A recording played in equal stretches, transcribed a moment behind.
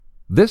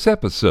This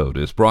episode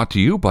is brought to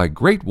you by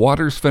Great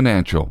Waters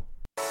Financial.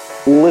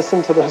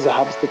 Listen to those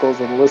obstacles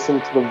and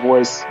listen to the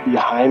voice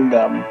behind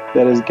them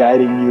that is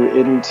guiding you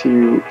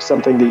into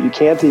something that you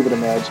can't even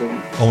imagine.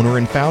 Owner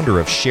and founder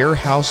of Share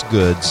House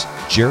Goods,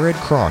 Jared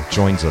Kronk,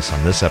 joins us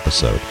on this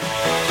episode.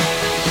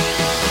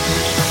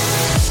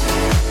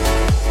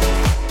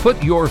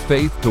 Put your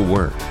faith to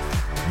work.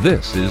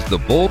 This is the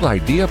Bold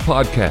Idea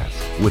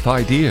Podcast with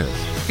ideas,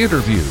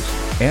 interviews,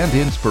 and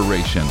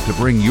inspiration to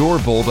bring your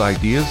bold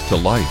ideas to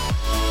life.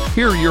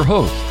 Here are your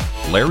hosts,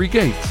 Larry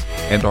Gates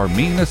and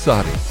Armin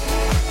Asadi.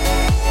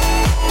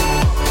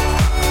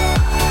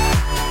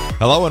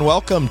 Hello and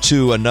welcome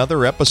to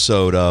another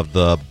episode of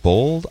the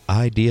Bold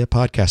Idea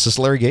Podcast. This is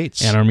Larry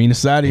Gates. And Armin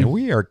Asadi. And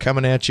we are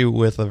coming at you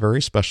with a very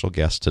special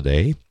guest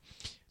today.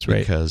 That's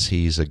right. Because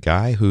he's a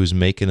guy who's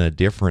making a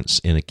difference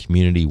in a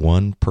community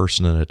one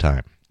person at a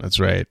time. That's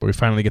right. We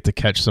finally get to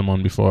catch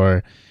someone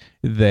before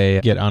they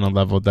get on a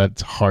level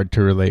that's hard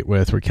to relate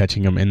with. We're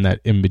catching them in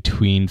that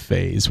in-between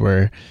phase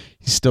where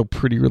he's still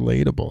pretty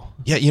relatable.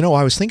 Yeah, you know,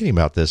 I was thinking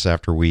about this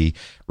after we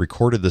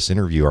recorded this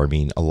interview. I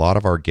mean, a lot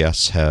of our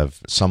guests have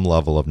some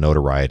level of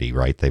notoriety,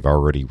 right? They've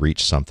already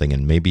reached something,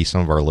 and maybe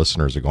some of our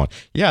listeners are going,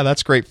 yeah,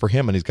 that's great for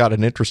him, and he's got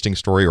an interesting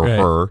story, or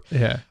her.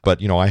 Yeah. But,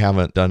 you know, I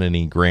haven't done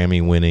any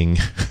Grammy-winning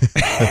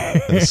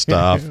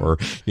stuff or,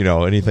 you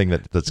know, anything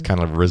that's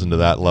kind of risen to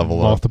that level.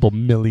 Multiple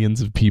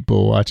millions of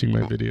people watching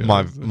my videos.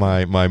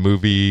 My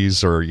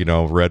movies or, you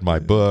know, read my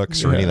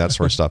books or any of that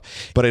sort of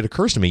stuff. But it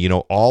occurs to me, you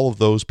know, all of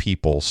those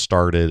people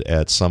started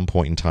at some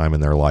point in time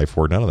in their life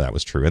where none of that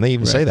was true. And they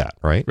even say that,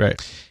 right?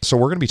 Right. So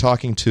we're going to be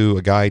talking to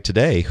a guy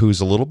today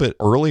who's a little bit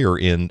earlier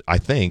in, I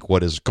think,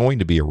 what is going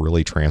to be a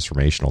really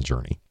transformational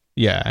journey.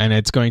 Yeah, and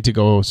it's going to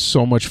go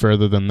so much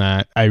further than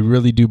that. I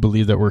really do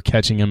believe that we're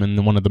catching him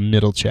in one of the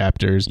middle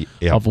chapters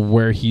of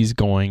where he's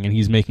going, and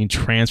he's making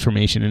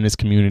transformation in his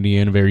community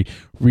in a very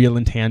real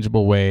and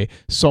tangible way,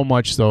 so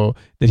much so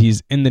that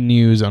he's in the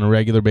news on a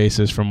regular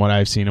basis from what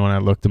I've seen when I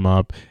looked him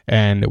up.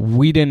 And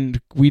we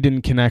didn't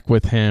connect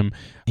with him.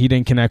 He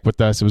didn't connect with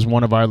us. It was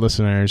one of our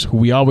listeners who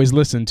we always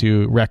listen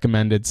to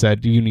recommended,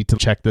 said, you need to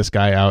check this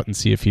guy out and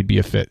see if he'd be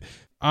a fit.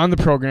 On the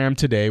program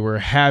today, we're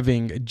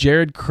having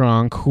Jared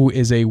Kronk, who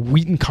is a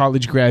Wheaton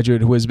College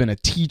graduate who has been a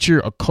teacher,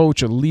 a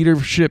coach, a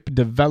leadership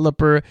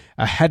developer,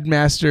 a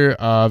headmaster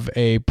of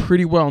a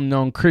pretty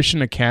well-known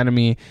Christian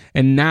academy,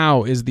 and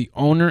now is the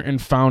owner and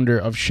founder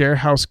of Share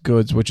House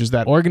Goods, which is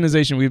that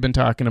organization we've been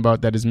talking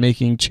about that is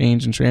making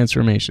change and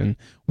transformation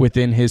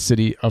within his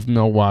city of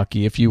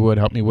Milwaukee. If you would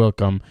help me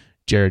welcome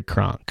Jared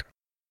Kronk.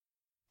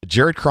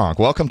 Jared Kronk,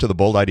 welcome to the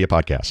Bold Idea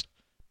Podcast.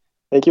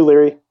 Thank you,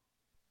 Larry.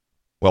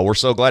 Well, we're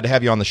so glad to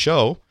have you on the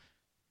show.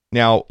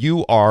 Now,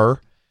 you are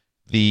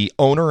the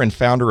owner and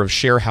founder of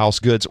Share House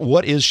Goods.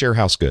 What is Share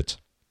House Goods?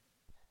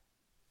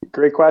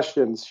 Great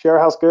questions. Share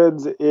House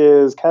Goods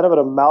is kind of an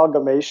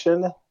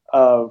amalgamation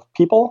of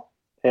people,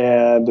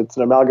 and it's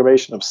an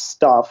amalgamation of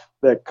stuff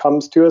that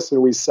comes to us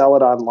and we sell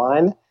it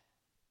online.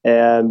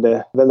 And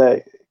then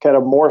that kind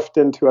of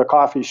morphed into a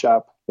coffee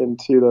shop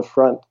into the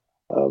front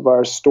of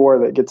our store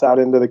that gets out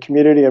into the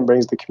community and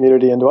brings the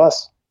community into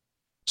us.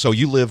 So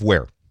you live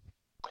where?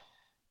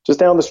 Just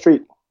down the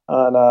street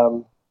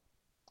on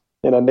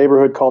in a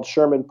neighborhood called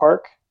Sherman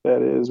Park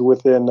that is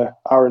within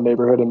our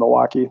neighborhood in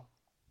Milwaukee.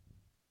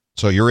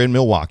 So you're in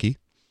Milwaukee?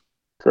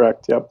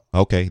 Correct, yep.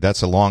 Okay,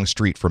 that's a long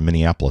street from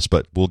Minneapolis,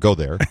 but we'll go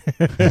there.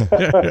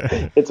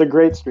 It's a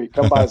great street.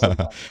 Come by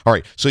sometime. All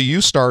right, so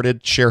you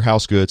started Share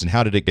House Goods, and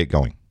how did it get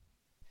going?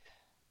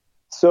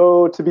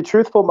 So to be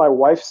truthful, my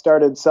wife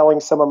started selling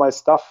some of my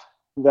stuff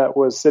that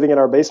was sitting in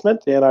our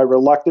basement, and I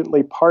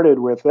reluctantly parted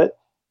with it.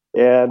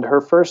 And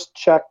her first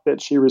check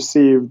that she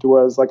received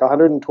was like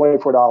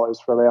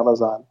 $124 from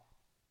Amazon.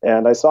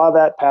 And I saw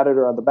that, patted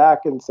her on the back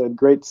and said,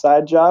 great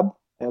side job.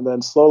 And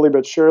then slowly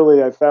but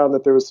surely, I found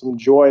that there was some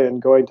joy in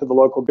going to the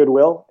local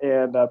Goodwill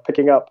and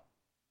picking up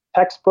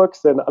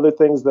textbooks and other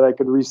things that I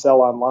could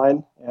resell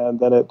online. And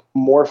then it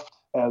morphed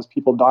as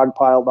people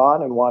dogpiled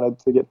on and wanted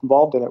to get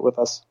involved in it with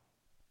us.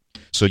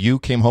 So you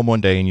came home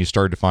one day and you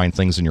started to find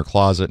things in your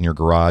closet and your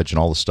garage and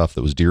all the stuff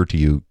that was dear to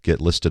you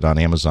get listed on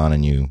Amazon,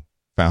 and you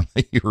found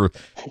that you were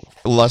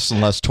less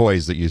and less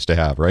toys that you used to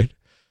have, right?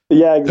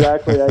 Yeah,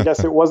 exactly. I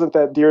guess it wasn't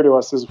that dear to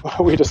us as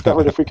we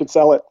discovered if we could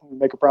sell it and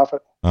make a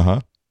profit. Uh-huh.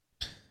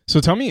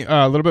 So tell me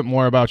a little bit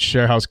more about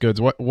Share House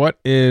Goods. What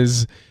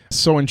is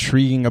so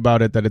intriguing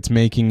about it that it's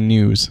making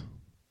news?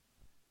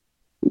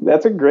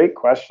 That's a great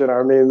question.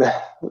 I mean,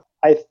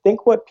 I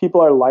think what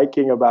people are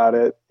liking about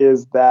it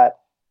is that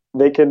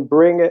they can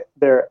bring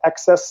their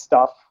excess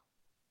stuff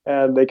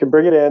and they can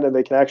bring it in and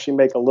they can actually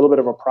make a little bit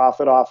of a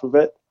profit off of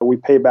it. We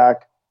pay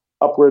back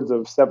upwards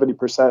of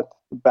 70%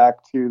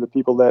 back to the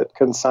people that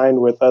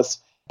consign with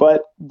us.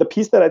 But the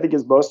piece that I think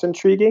is most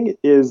intriguing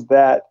is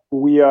that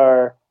we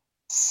are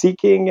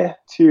seeking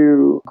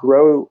to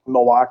grow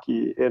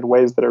Milwaukee in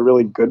ways that are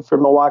really good for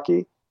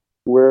Milwaukee.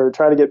 We're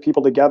trying to get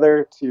people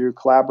together to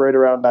collaborate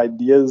around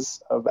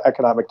ideas of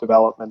economic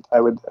development.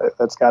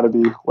 That's got to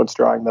be what's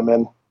drawing them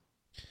in.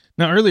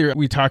 Now, earlier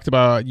we talked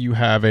about you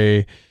have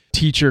a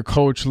teacher,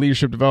 coach,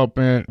 leadership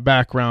development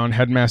background,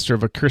 headmaster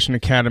of a Christian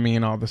academy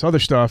and all this other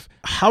stuff.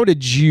 How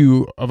did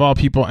you, of all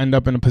people, end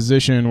up in a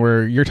position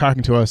where you're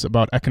talking to us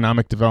about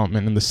economic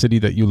development in the city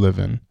that you live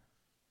in?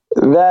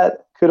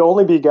 That could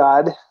only be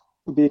God,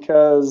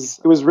 because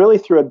it was really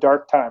through a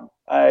dark time.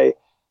 I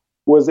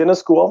was in a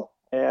school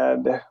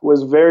and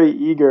was very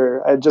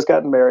eager. I had just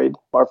gotten married.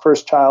 Our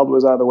first child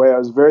was on the way. I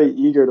was very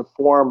eager to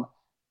form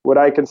what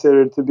I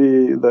considered to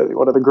be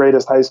one of the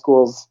greatest high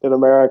schools in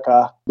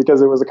America,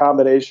 because it was a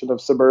combination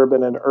of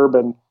suburban and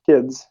urban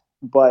kids.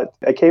 But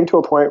I came to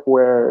a point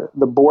where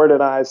the board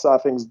and I saw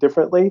things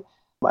differently.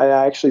 I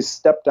actually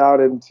stepped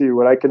out into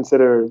what I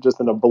consider just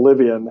an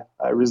oblivion.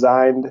 I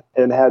resigned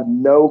and had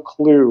no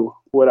clue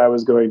what I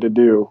was going to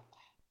do.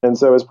 And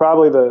so it was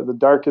probably the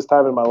darkest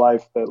time in my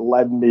life that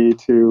led me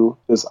to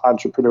this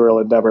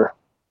entrepreneurial endeavor.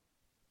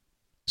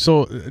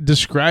 So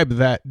describe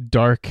that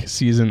dark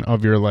season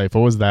of your life.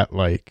 What was that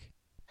like?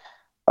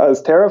 It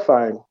was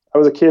terrifying. I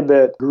was a kid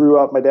that grew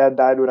up. My dad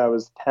died when I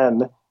was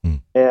 10,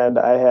 and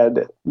I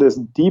had this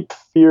deep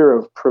fear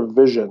of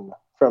provision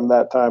from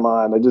that time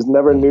on. I just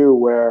never knew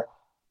where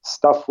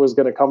stuff was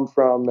going to come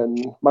from.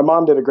 And my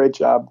mom did a great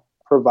job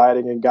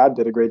providing, and God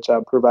did a great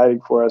job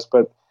providing for us.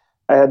 But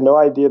I had no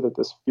idea that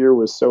this fear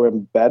was so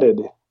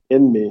embedded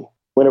in me.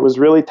 When it was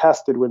really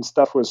tested, when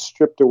stuff was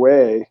stripped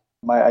away,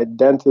 my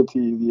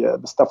identity,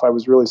 the stuff I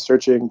was really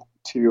searching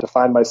to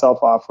define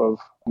myself off of,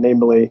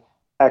 namely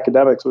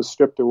academics, was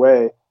stripped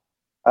away.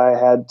 I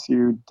had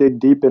to dig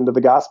deep into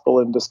the gospel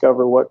and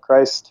discover what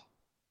Christ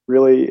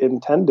really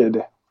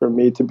intended for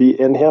me to be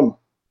in him.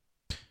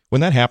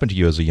 When that happened to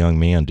you as a young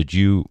man, did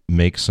you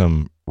make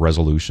some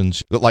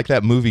resolutions? Like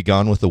that movie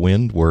Gone with the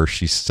Wind, where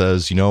she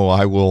says,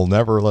 I will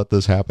never let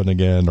this happen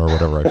again, or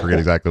whatever. I forget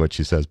exactly what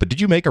she says. But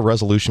did you make a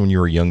resolution when you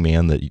were a young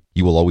man that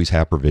you will always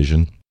have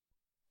provision?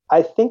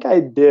 I think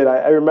I did.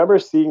 I remember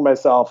seeing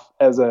myself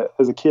as a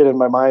kid in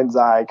my mind's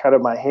eye, kind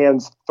of my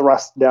hands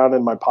thrust down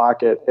in my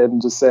pocket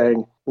and just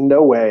saying,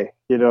 no way,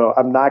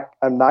 I'm not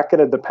going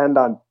to depend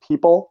on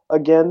people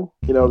again,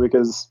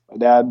 because my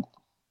dad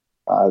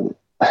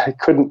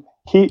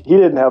he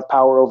didn't have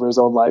power over his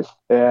own life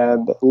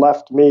and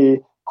left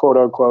me, quote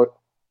unquote,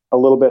 a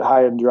little bit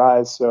high and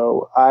dry.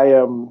 So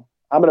I'm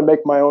going to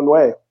make my own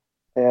way.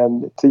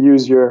 And to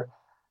use your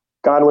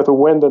Gone with the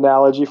Wind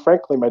analogy,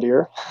 frankly, my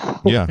dear.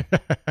 Yeah.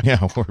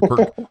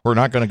 We're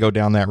not going to go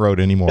down that road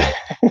anymore.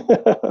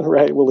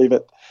 Right. We'll leave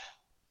it.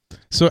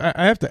 So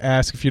I have to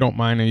ask, if you don't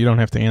mind, and you don't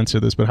have to answer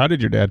this, but how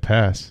did your dad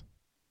pass?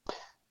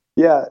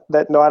 Yeah,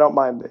 I don't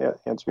mind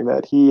answering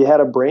that. He had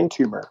a brain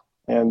tumor.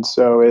 And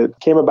so it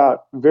came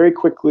about very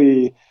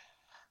quickly.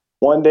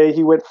 One day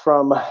he went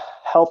from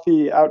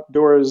healthy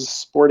outdoors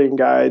sporting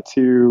guy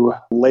to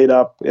laid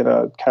up in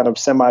a kind of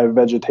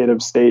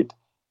semi-vegetative state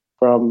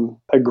from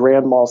a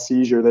grand mal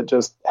seizure that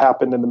just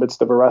happened in the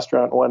midst of a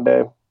restaurant one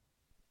day.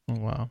 Oh,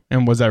 wow.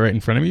 And was that right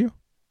in front of you?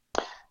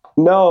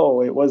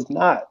 No, it was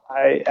not.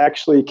 I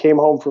actually came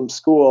home from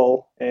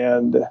school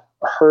and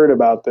heard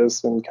about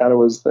this and kind of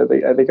was,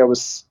 I think I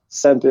was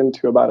sent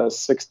into about a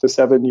 6 to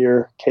 7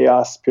 year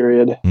chaos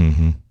period.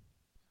 Mm-hmm.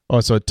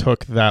 Oh, so it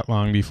took that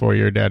long before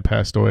your dad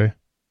passed away?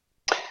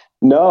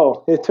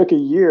 No, it took a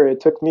year. It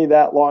took me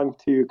that long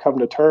to come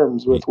to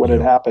terms with what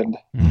had happened.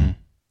 Mm-hmm.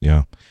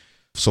 Yeah.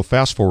 So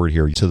fast forward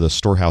here to the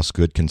Storehouse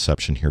Good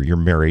conception here. You're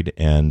married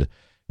and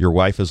your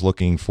wife is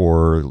looking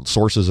for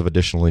sources of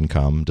additional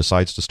income,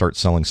 decides to start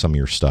selling some of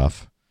your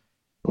stuff.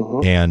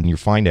 Mm-hmm. And you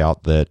find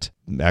out that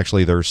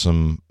actually there's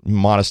some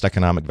modest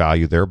economic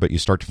value there, but you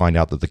start to find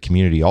out that the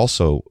community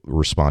also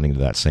responding to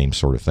that same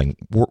sort of thing.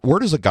 Where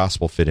does the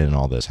gospel fit in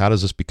all this? How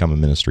does this become a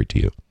ministry to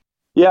you?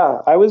 Yeah,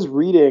 I was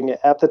reading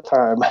at the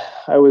time,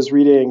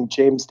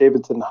 James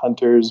Davidson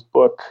Hunter's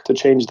book, To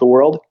Change the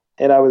World.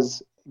 And I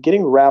was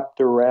getting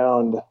wrapped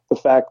around the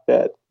fact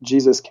that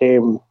Jesus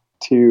came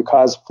to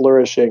cause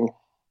flourishing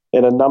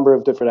in a number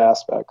of different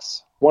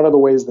aspects. One of the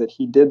ways that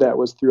he did that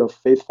was through a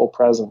faithful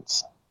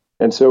presence.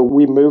 And so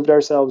we moved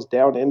ourselves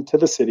down into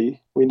the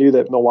city. We knew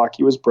that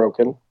Milwaukee was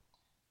broken.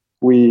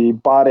 We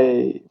bought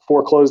a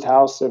foreclosed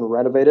house and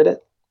renovated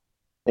it.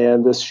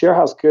 And this Share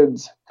House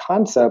Goods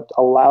concept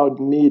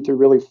allowed me to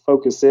really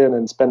focus in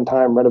and spend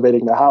time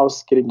renovating the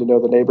house, getting to know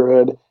the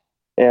neighborhood.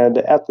 And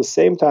at the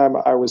same time,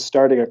 I was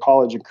starting a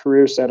college and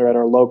career center at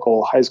our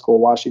local high school,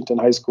 Washington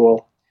High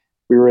School.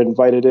 We were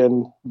invited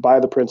in by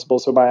the principal,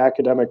 so my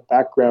academic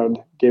background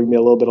gave me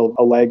a little bit of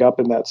a leg up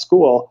in that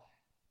school.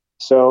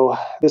 So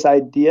this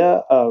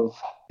idea of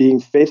being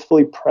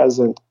faithfully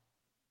present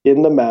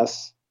in the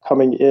mess,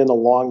 coming in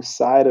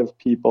alongside of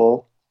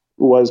people,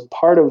 was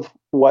part of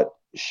what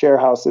Share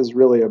House is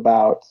really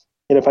about.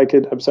 And if I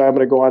could, I'm sorry, I'm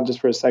going to go on just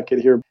for a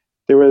second here.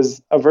 There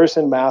was a verse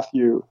in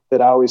Matthew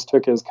that I always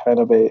took as kind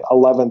of a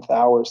 11th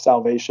hour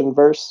salvation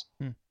verse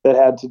that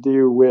had to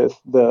do with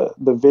the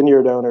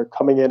vineyard owner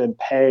coming in and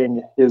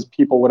paying his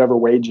people whatever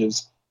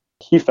wages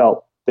he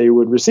felt they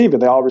would receive.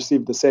 And they all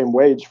received the same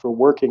wage for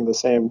working the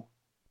same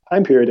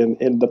time period.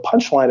 And the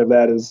punchline of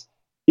that is,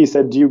 he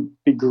said, "Do you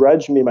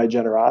begrudge me my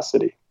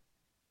generosity?"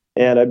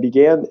 And it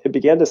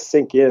began to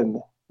sink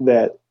in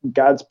that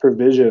God's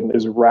provision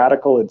is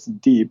radical, it's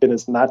deep, and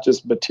it's not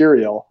just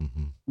material,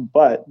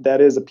 but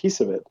that is a piece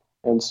of it.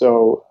 And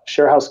so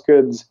Sharehouse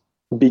Goods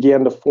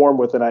began to form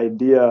with an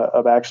idea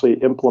of actually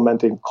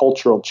implementing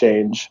cultural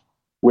change,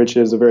 which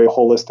is a very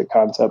holistic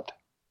concept.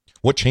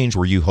 What change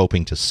were you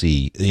hoping to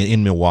see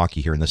in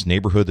Milwaukee here in this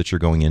neighborhood that you're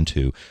going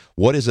into?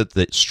 What is it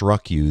that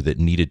struck you that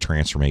needed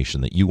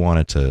transformation that you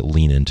wanted to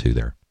lean into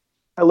there?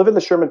 I live in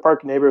the Sherman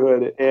Park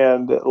neighborhood,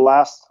 and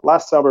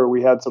last summer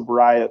we had some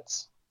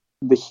riots.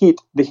 The heat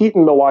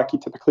in Milwaukee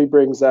typically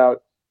brings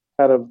out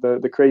kind of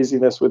the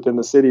craziness within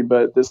the city,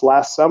 but this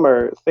last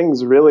summer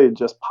things really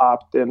just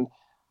popped. And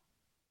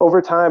over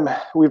time,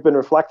 we've been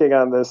reflecting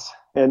on this,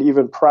 and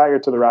even prior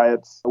to the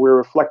riots, we were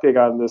reflecting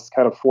on this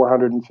kind of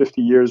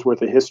 450 years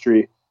worth of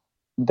history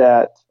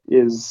that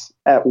is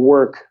at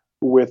work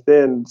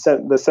within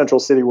the central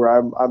city where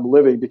I'm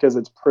living, because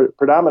it's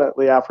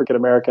predominantly African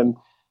American,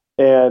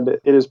 and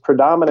it is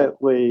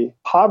predominantly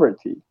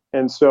poverty.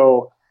 And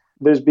so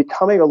there's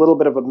becoming a little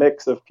bit of a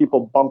mix of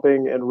people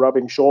bumping and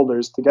rubbing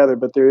shoulders together,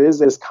 but there is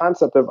this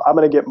concept of I'm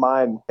going to get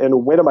mine,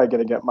 and when am I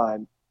going to get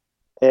mine?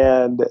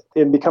 And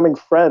in becoming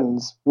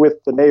friends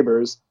with the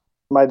neighbors,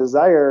 my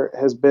desire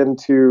has been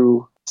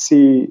to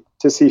see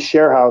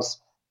Sharehouse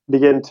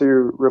begin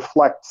to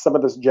reflect some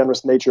of this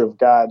generous nature of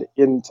God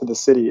into the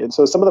city. And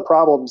so some of the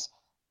problems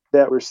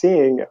that we're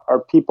seeing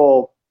are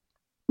people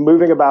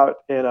moving about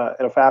in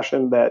a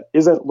fashion that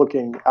isn't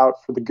looking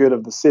out for the good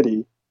of the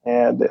city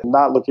and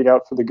not looking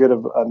out for the good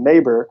of a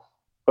neighbor.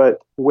 But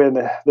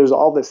when there's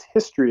all this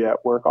history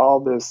at work, all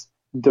this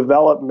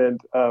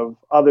development of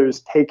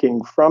others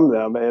taking from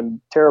them, and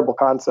terrible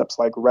concepts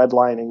like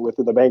redlining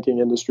within the banking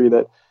industry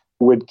that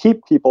would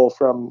keep people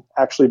from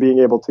actually being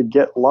able to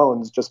get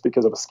loans just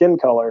because of a skin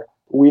color,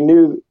 we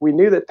knew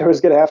that there was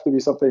going to have to be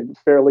something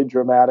fairly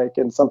dramatic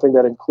and something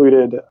that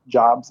included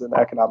jobs and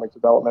economic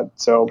development.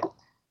 So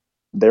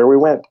there we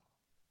went.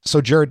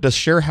 So Jared, does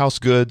Sharehouse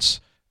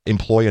Goods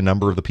employ a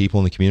number of the people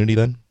in the community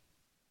then?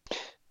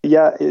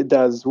 Yeah, it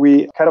does.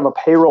 We kind of a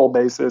payroll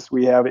basis.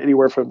 We have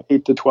anywhere from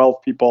 8 to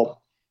 12 people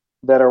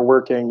that are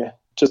working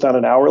just on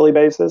an hourly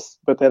basis.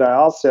 But then I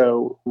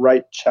also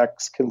write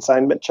checks,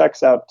 consignment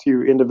checks out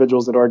to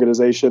individuals and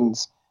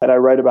organizations. And I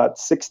write about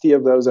 60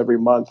 of those every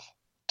month,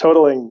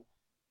 totaling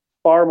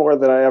far more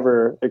than I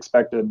ever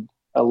expected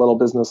a little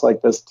business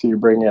like this to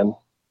bring in.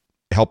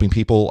 Helping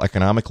people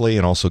economically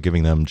and also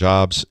giving them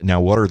jobs. Now,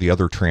 what are the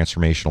other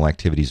transformational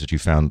activities that you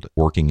found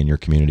working in your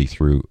community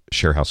through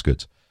Sharehouse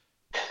Goods?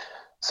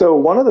 So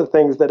one of the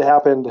things that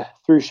happened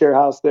through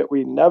Sharehouse that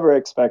we never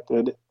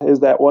expected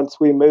is that once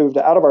we moved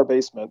out of our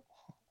basement,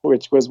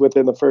 which was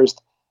within the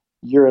first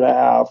year and a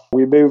half,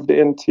 we moved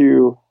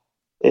into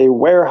a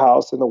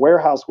warehouse, and the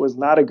warehouse was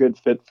not a good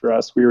fit for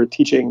us. We were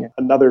teaching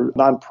another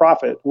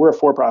nonprofit. We're a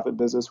for-profit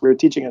business. We were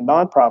teaching a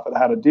nonprofit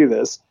how to do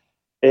this,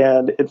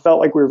 and it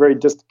felt like we were very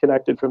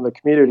disconnected from the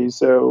community.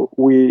 So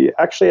we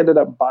actually ended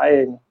up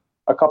buying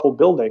a couple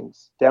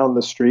buildings down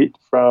the street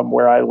from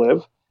where I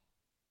live.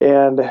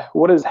 And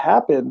what has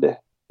happened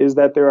is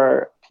that there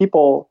are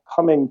people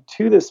coming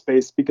to this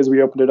space because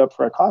we opened it up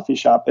for a coffee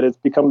shop, and it's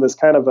become this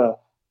kind of a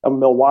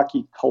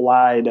Milwaukee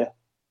collide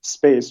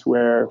space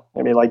where,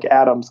 like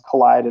atoms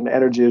collide and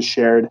energy is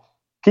shared.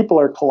 People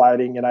are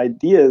colliding, and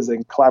ideas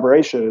and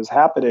collaboration is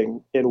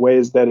happening in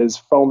ways that is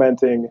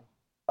fomenting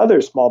other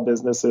small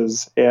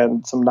businesses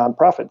and some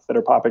nonprofits that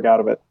are popping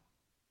out of it.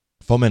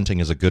 Fomenting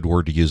is a good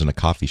word to use in a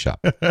coffee shop.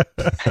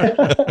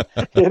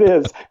 It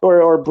is,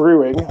 or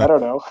brewing. I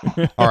don't know.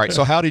 All right.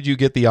 So how did you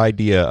get the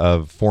idea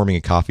of forming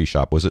a coffee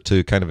shop? Was it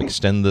to kind of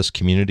extend this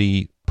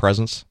community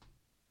presence?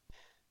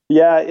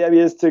 Yeah,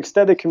 it's to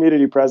extend a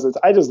community presence.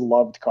 I just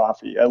loved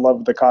coffee. I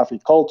loved the coffee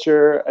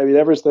culture.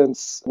 Ever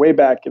since way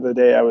back in the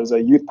day, I was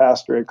a youth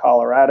pastor in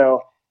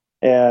Colorado,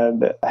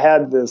 and I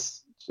had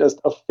this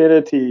just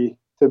affinity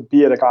to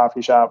be at a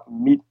coffee shop,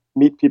 meet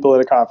people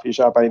at a coffee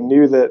shop. I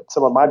knew that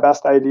some of my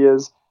best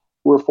ideas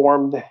were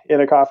formed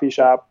in a coffee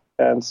shop.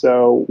 And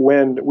so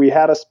when we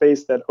had a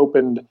space that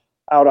opened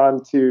out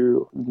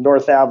onto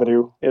North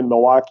Avenue in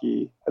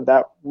Milwaukee,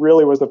 that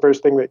really was the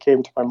first thing that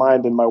came to my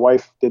mind. And my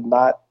wife did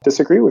not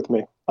disagree with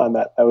me on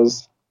that. That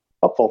was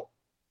helpful.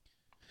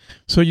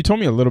 So you told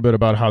me a little bit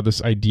about how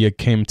this idea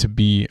came to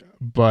be,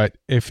 but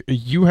if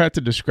you had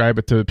to describe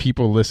it to the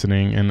people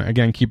listening, and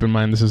again, keep in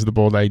mind, this is the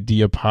Bold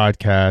Idea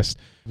podcast,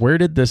 where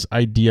did this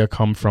idea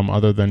come from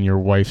other than your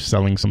wife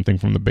selling something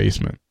from the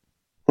basement?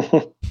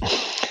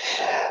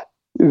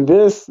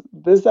 This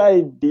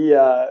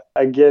idea,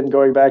 again,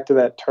 going back to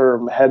that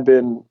term, had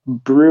been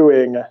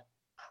brewing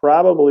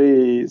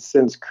probably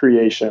since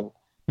creation,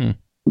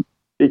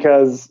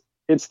 because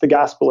it's the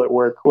gospel at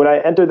work. When I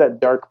entered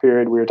that dark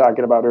period we were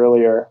talking about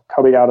earlier,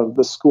 coming out of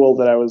the school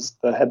that I was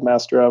the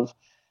headmaster of,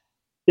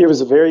 it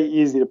was very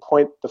easy to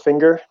point the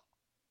finger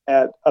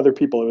at other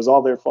people. It was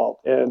all their fault.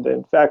 And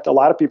in fact, a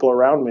lot of people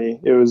around me,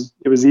 it was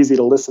easy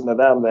to listen to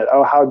them that,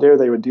 oh, how dare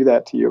they would do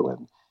that to you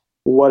and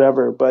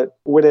whatever. But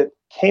when it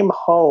came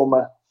home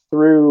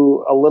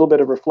through a little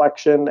bit of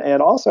reflection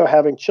and also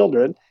having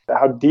children,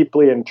 how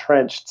deeply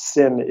entrenched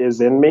sin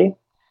is in me,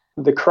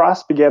 the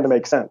cross began to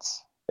make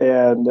sense.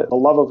 And the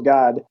love of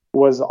God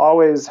was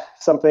always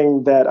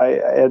something that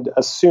I had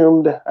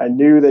assumed. I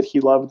knew that he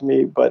loved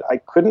me, but I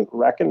couldn't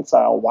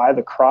reconcile why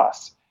the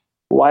cross.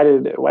 Why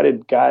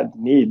did God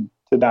need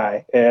to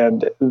die?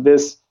 And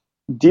this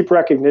deep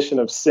recognition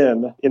of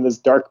sin in this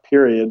dark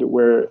period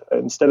where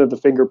instead of the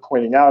finger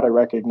pointing out, I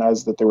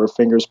recognized that there were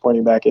fingers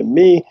pointing back at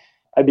me.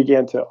 I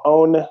began to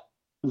own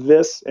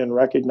this and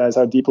recognize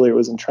how deeply it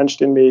was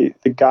entrenched in me,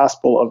 the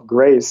gospel of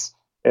grace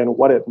and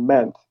what it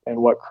meant and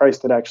what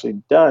Christ had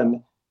actually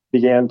done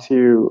began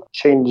to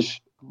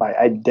change my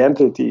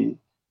identity.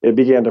 It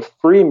began to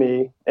free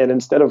me. And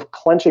instead of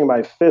clenching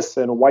my fists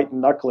and white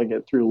knuckling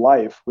it through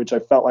life, which I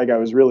felt like I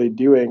was really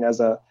doing as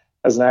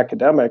an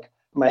academic,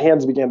 my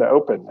hands began to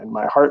open and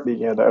my heart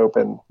began to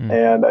open.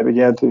 And I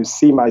began to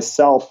see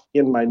myself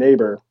in my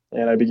neighbor.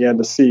 And I began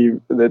to see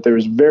that there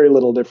was very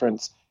little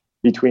difference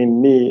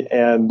between me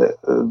and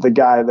the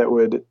guy that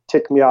would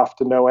tick me off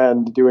to no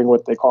end doing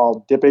what they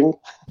call dipping,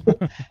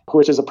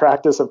 which is a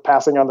practice of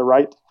passing on the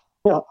right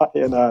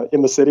in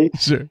the city.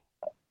 Sure.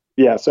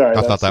 Yeah, sorry.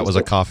 I thought that was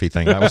a coffee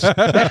thing. That was...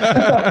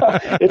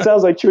 It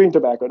sounds like chewing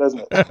tobacco,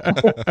 doesn't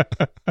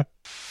it?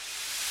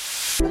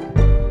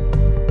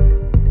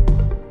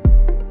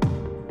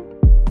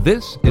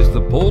 This is the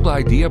Bold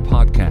Idea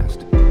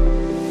Podcast.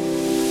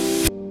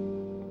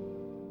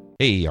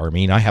 Hey,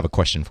 Armin, I have a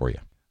question for you.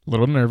 A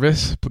little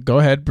nervous, but go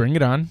ahead, bring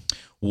it on.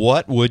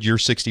 What would your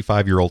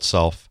 65-year-old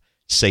self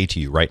say to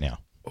you right now?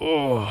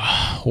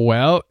 Oh,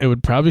 well, it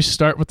would probably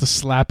start with a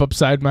slap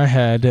upside my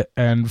head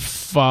and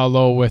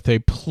follow with a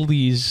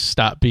please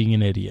stop being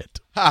an idiot.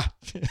 Ha!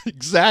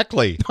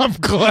 Exactly. I'm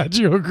glad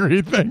you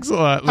agree. Thanks a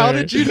lot, Larry. How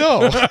did you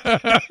know?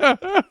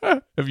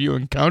 Have you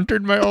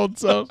encountered my old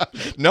self?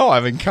 No,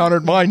 I've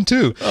encountered mine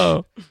too.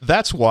 Oh.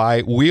 That's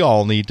why we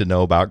all need to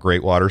know about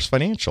Great Waters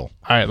Financial.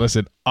 All right,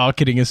 listen, all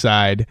kidding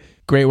aside,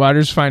 Great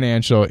Waters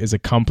Financial is a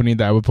company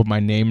that I would put my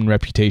name and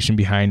reputation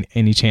behind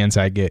any chance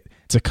I get.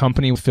 It's a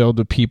company filled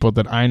with people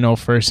that I know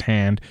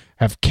firsthand,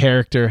 have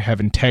character, have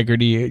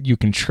integrity, you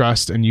can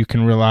trust and you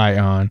can rely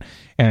on.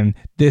 And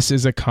this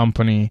is a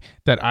company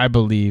that I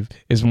believe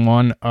is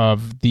one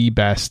of the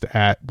best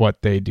at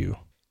what they do.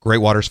 Great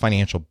Waters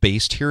Financial,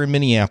 based here in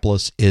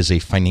Minneapolis, is a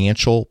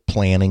financial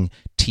planning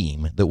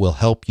team that will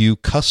help you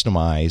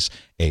customize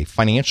a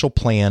financial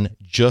plan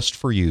just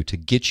for you to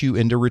get you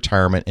into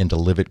retirement and to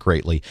live it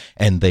greatly.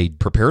 And they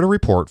prepared a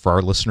report for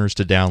our listeners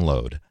to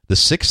download. The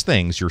 6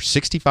 things your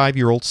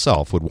 65-year-old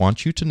self would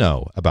want you to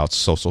know about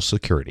Social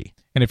Security.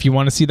 And if you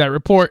want to see that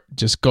report,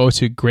 just go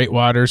to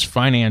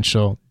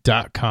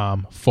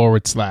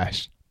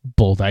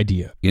greatwatersfinancial.com/bold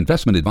idea.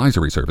 Investment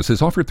advisory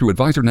services offered through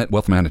AdvisorNet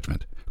Wealth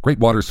Management. Great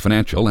Waters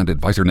Financial and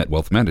AdvisorNet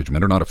Wealth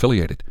Management are not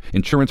affiliated.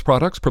 Insurance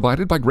products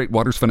provided by Great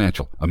Waters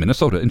Financial, a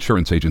Minnesota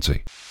insurance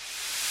agency.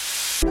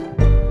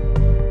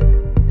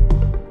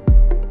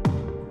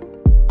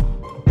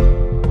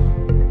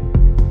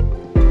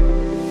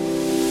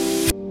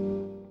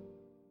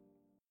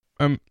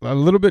 I'm a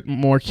little bit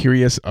more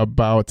curious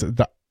about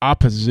the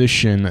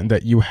opposition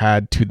that you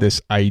had to this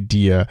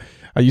idea.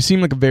 You seem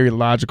like a very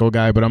logical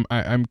guy, but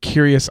I'm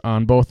curious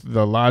on both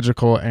the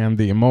logical and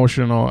the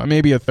emotional,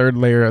 maybe a third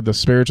layer of the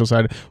spiritual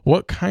side.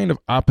 What kind of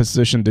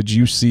opposition did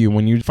you see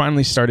when you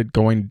finally started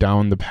going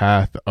down the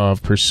path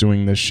of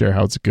pursuing this share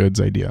house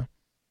goods idea?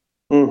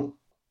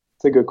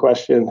 It's a good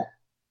question.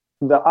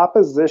 The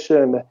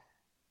opposition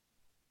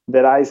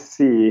that I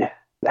see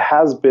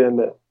has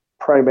been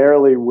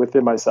primarily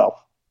within myself.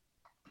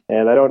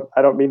 And I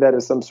don't mean that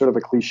as some sort of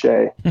a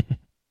cliche.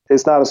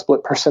 It's not a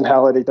split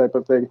personality type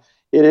of thing.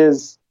 It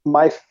is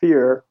my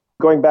fear,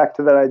 going back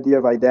to that idea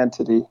of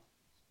identity.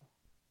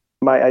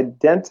 My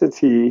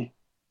identity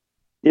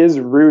is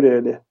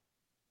rooted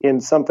in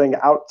something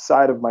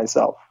outside of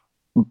myself.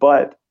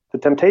 But the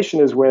temptation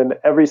is when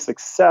every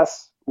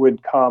success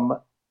would come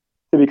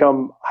to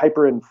become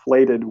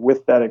hyperinflated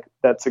with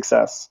that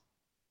success.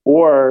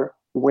 Or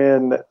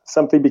when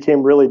something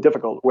became really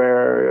difficult,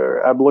 where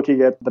I'm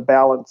looking at the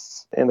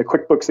balance in the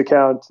QuickBooks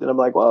account and I'm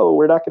like, whoa,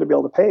 we're not going to be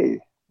able to pay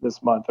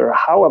this month, or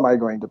how am I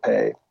going to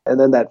pay? And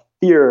then that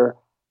fear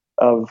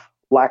of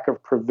lack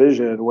of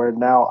provision, where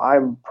now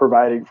I'm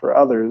providing for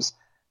others,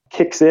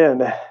 kicks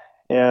in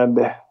and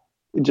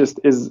it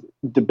just is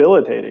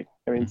debilitating.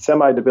 I mean,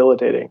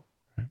 semi-debilitating.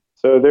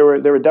 So there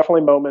were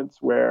definitely moments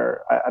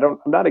where I'm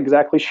not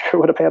exactly sure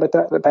what a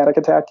panic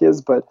attack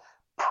is, but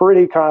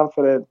pretty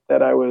confident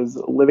that I was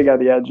living on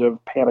the edge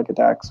of panic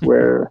attacks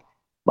where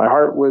my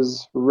heart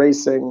was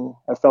racing.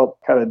 I felt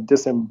kind of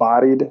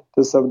disembodied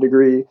to some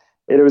degree.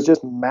 And it was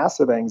just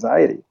massive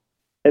anxiety.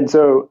 And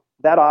so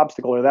that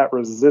obstacle or that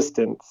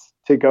resistance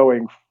to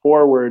going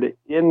forward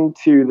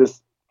into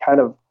this kind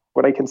of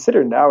what I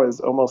consider now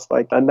is almost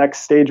like a next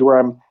stage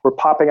where we're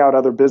popping out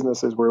other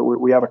businesses, where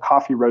we have a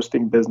coffee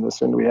roasting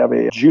business and we have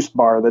a juice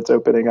bar that's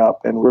opening up,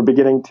 and we're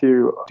beginning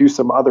to do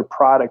some other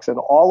products. And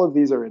all of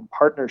these are in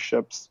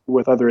partnerships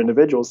with other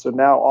individuals. So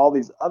now all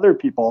these other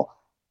people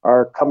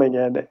are coming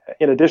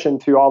in addition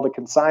to all the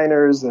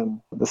consigners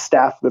and the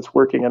staff that's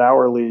working an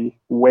hourly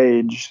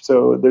wage.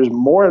 So there's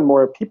more and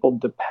more people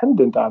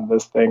dependent on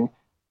this thing,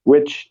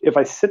 which, if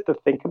I sit to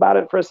think about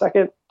it for a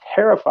second,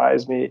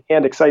 terrifies me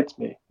and excites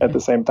me at the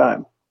same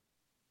time.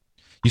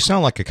 You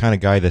sound like a kind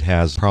of guy that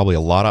has probably a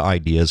lot of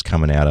ideas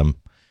coming at him.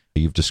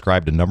 You've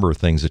described a number of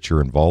things that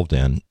you're involved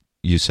in.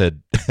 You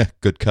said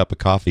good cup of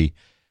coffee.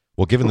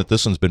 Well, given that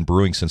this one's been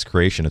brewing since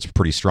creation, it's a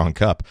pretty strong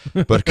cup.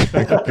 But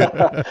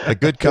a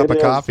good cup of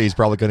coffee is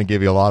probably going to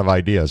give you a lot of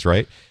ideas,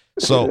 right?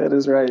 So that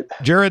is right.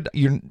 Jared,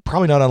 you're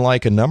probably not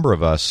unlike a number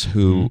of us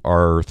who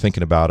are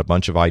thinking about a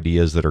bunch of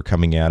ideas that are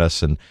coming at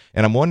us. And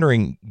I'm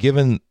wondering,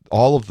 given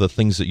all of the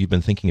things that you've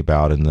been thinking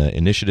about and the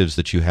initiatives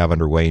that you have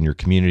underway in your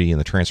community and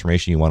the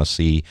transformation you want to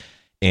see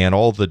and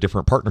all the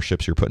different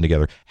partnerships you're putting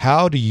together,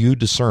 how do you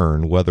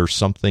discern whether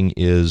something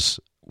is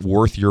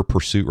worth your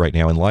pursuit right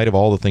now in light of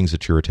all the things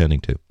that you're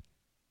attending to?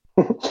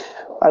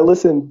 I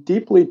listen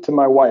deeply to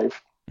my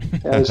wife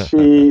as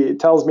she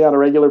tells me on a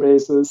regular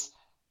basis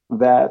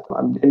that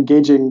I'm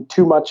engaging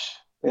too much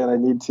and I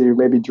need to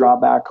maybe draw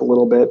back a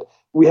little bit.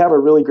 We have a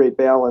really great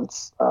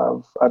balance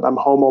of I'm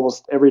home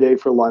almost every day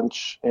for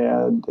lunch,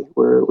 and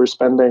we're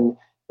spending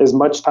as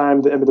much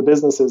time. The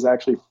business has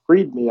actually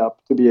freed me up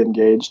to be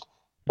engaged,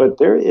 but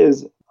there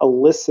is a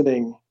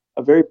listening,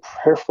 a very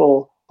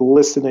prayerful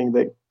listening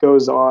that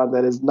goes on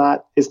that is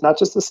not, it's not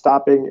just a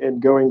stopping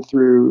and going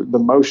through the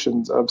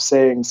motions of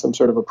saying some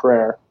sort of a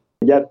prayer.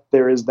 Yet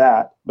there is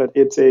that, but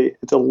it's a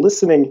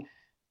listening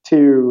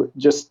to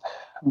just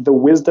the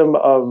wisdom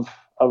of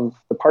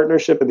the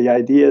partnership and the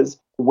ideas,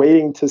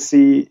 waiting to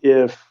see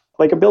if,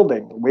 like a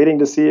building, waiting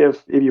to see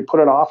if you put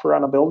an offer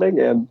on a building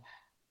and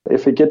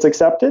if it gets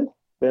accepted,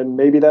 then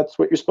maybe that's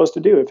what you're supposed to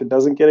do. If it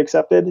doesn't get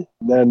accepted,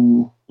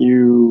 then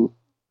you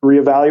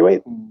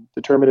reevaluate and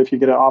determine if you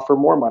get to offer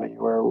more money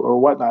or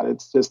whatnot.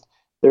 It's just,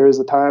 there's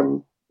a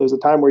time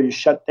where you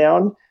shut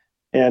down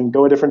and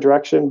go a different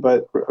direction.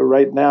 But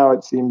right now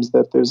it seems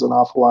that there's an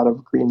awful lot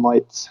of green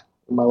lights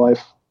in my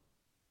life.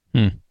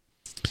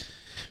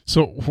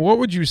 So what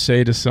would you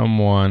say to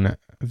someone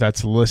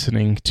that's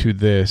listening to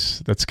this,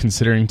 that's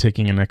considering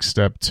taking a next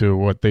step to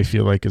what they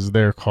feel like is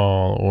their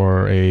call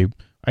or a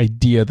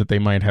idea that they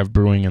might have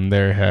brewing in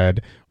their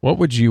head? What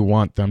would you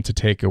want them to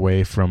take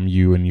away from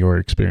you and your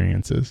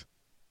experiences?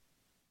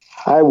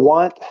 I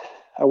want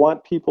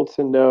people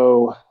to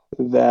know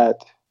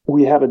that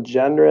we have a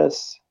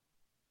generous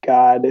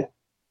God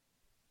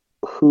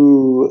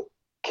who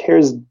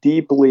cares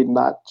deeply,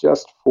 not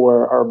just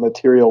for our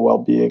material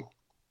well-being,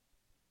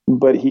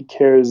 but he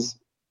cares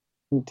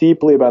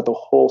deeply about the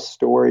whole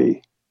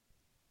story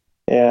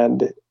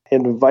and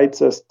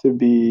invites us to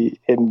be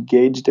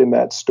engaged in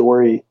that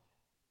story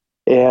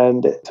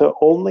and to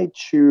only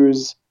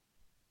choose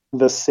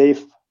the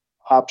safe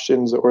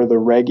options or the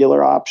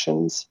regular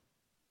options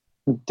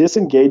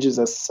disengages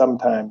us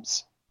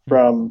sometimes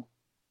from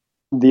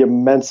the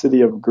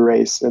immensity of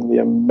grace and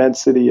the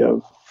immensity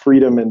of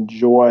freedom and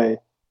joy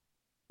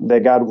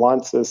that God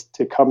wants us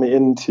to come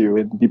into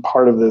and be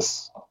part of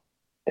this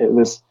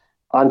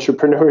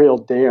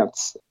entrepreneurial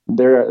dance.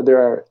 There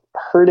are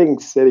hurting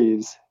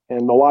cities,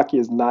 and Milwaukee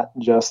is not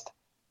just,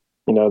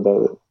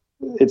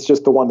 it's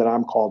just the one that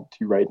I'm called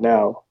to right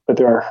now, but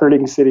there are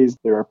hurting cities.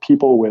 There are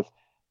people with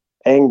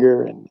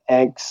anger and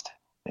angst,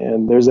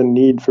 and there's a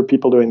need for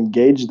people to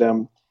engage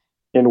them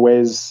in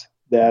ways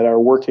that are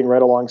working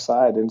right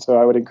alongside. And so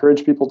I would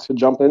encourage people to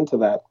jump into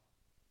that,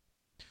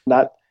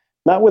 not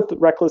with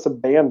reckless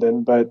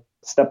abandon, but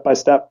step by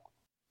step.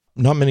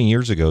 Not many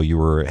years ago, you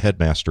were a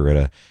headmaster at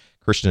a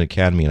Christian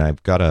academy, and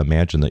I've got to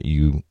imagine that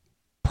you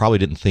probably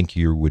didn't think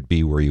you would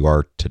be where you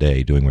are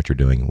today doing what you're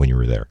doing when you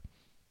were there.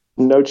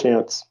 No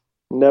chance.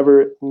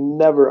 Never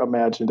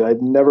imagined it.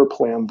 I'd never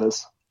planned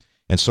this.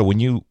 And so when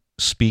you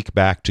speak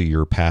back to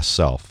your past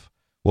self,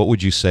 what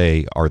would you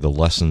say are the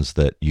lessons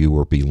that you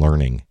will be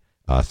learning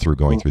through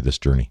going through this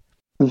journey?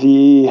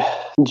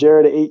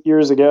 Jared, 8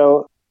 years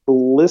ago,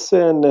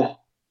 listen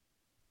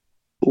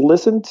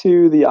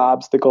to the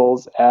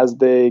obstacles as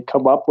they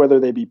come up, whether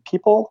they be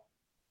people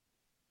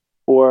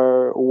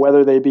or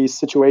whether they be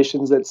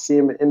situations that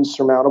seem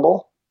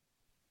insurmountable.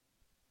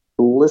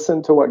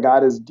 Listen to what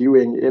God is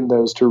doing in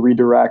those to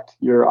redirect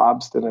your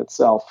obstinate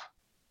self,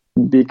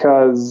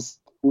 because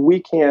we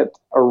can't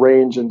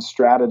arrange and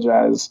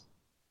strategize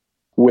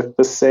with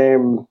the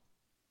same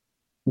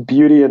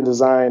beauty and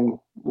design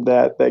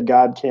that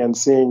God can,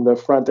 seeing the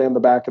front and the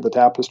back of the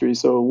tapestry.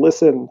 So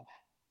listen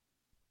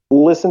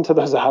to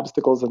those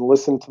obstacles and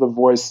listen to the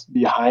voice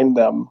behind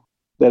them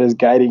that is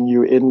guiding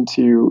you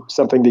into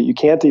something that you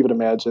can't even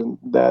imagine,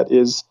 that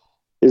is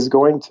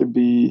going to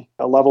be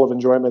a level of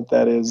enjoyment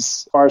that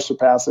is far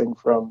surpassing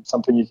from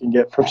something you can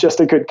get from just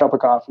a good cup of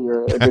coffee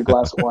or a good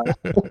glass of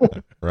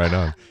wine. Right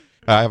on.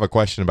 I have a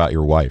question about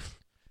your wife.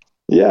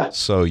 Yeah.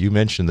 So you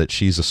mentioned that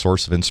she's a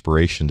source of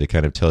inspiration to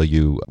kind of tell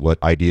you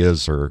what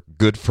ideas are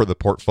good for the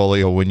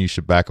portfolio, when you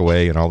should back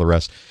away and all the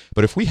rest.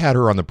 But if we had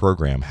her on the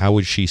program, how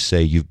would she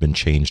say you've been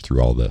changed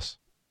through all this?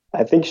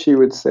 I think she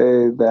would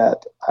say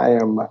that I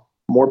am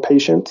more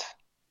patient,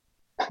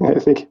 I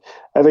think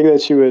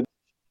that she would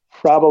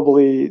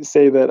probably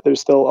say that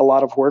there's still a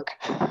lot of work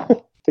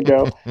to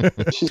go.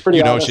 She's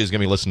pretty honest. She's going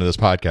to be listening to this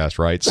podcast,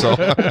 right? So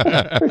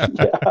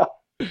yeah,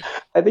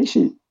 I think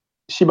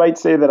she might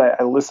say that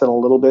I listen a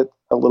little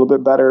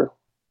bit better,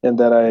 and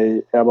that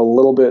I am a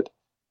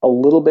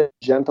little bit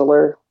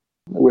gentler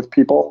with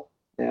people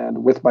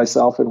and with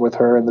myself and with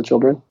her and the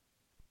children.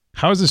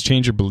 How has this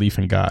changed your belief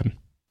in God?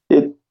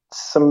 It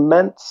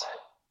cements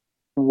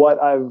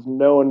what I've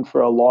known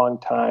for a long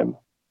time.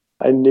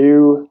 I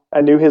knew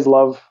his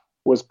love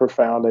was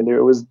profound. I knew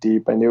it was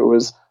deep. I knew it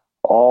was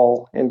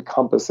all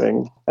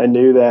encompassing. I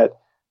knew that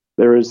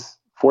there was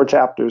 4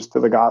 chapters to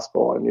the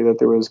gospel. I knew that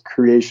there was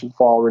creation,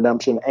 fall,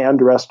 redemption,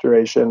 and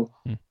restoration.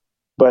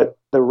 But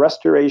the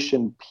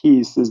restoration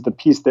piece is the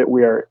piece that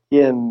we are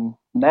in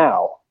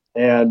now.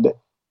 And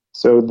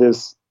so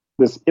this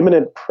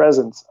imminent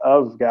presence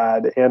of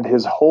God and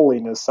his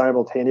holiness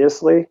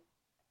simultaneously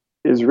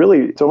is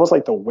really, it's almost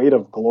like the weight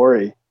of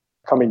glory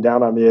coming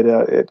down on me.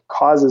 It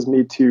causes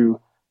me to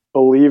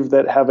believe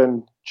that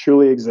heaven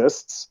truly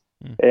exists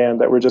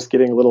and that we're just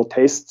getting little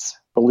tastes,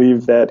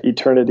 believe that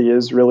eternity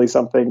is really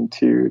something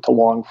to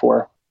long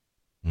for.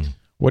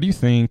 What do you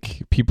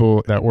think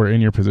people that were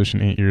in your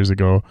position 8 years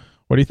ago,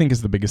 what do you think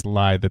is the biggest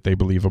lie that they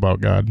believe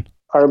about God?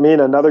 Armin,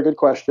 another good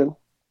question.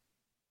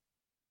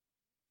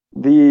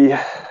 The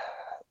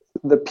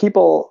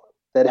people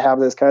that have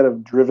this kind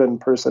of driven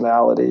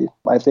personality,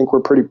 I think we're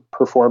pretty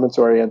performance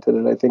oriented,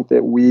 and I think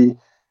that we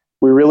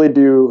really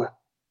do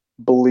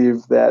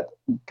believe that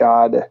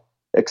God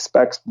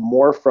expects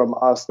more from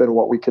us than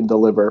what we can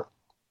deliver.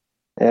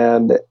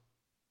 And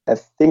I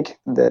think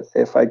that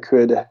if I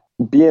could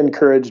be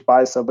encouraged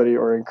by somebody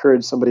or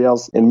encourage somebody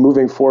else in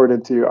moving forward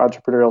into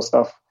entrepreneurial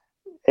stuff,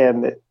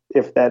 and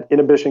if that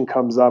inhibition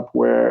comes up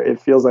where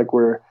it feels like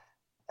we're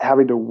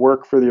having to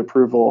work for the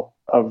approval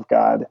of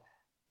God,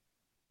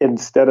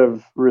 instead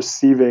of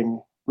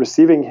receiving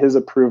his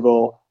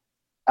approval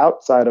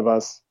outside of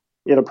us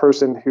in a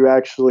person who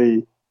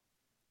actually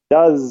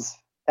does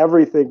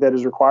everything that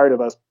is required of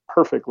us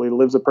perfectly,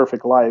 lives a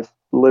perfect life,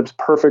 lives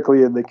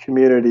perfectly in the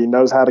community,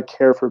 knows how to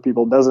care for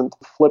people, doesn't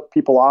flip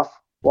people off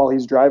while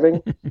he's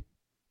driving.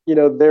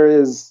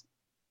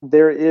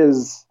 There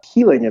is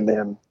healing in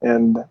him.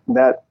 And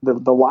that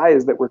the lie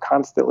is that we're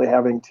constantly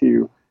having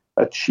to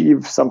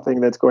achieve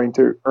something that's going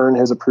to earn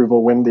his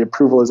approval when the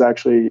approval is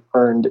actually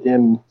earned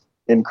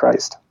in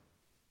Christ.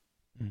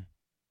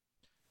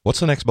 What's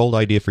the next bold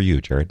idea for you,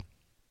 Jared?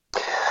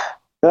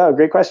 Oh,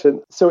 great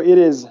question. So it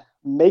is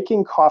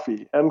making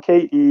coffee,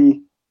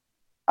 MKEING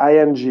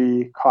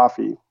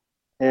coffee.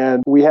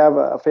 And we have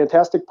a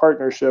fantastic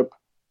partnership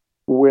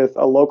with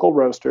a local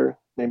roaster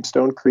named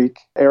Stone Creek.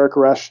 Eric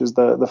Rush is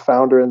the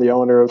founder and the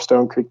owner of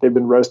Stone Creek. They've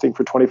been roasting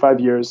for 25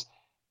 years.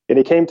 And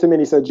he came to me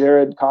and he said,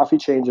 Jared, coffee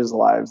changes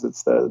lives.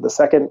 It's the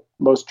second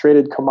most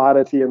traded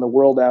commodity in the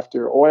world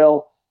after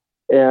oil.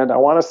 And I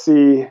want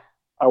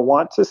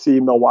to see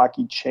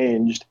Milwaukee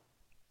changed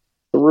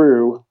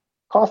through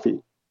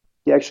coffee.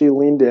 He actually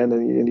leaned in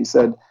and he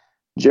said,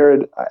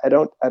 Jared, I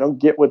don't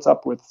get what's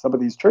up with some of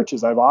these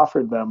churches. I've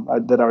offered them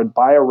that I would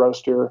buy a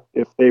roaster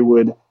if they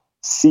would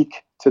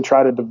seek to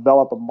try to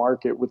develop a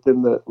market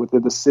within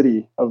the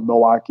city of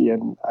Milwaukee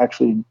and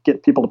actually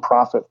get people to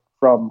profit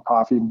from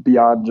coffee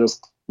beyond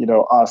just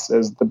us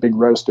as the big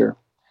roaster.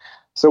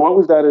 So what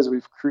we've done is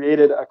we've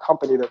created a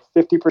company that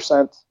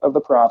 50% of the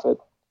profit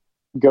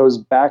goes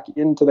back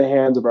into the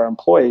hands of our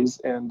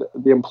employees, and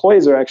the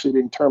employees are actually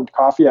being termed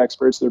coffee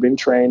experts. They're being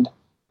trained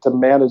to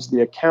manage the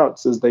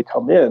accounts as they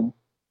come in.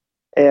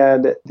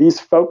 And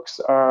these folks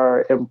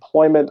are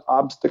employment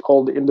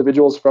obstacled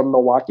individuals from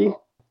Milwaukee,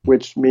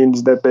 which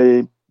means that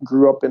they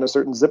grew up in a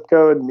certain zip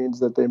code, means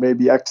that they may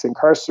be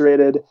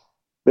ex-incarcerated.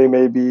 They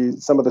may be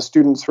some of the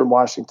students from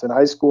Washington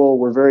High School.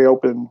 We're very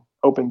open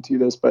to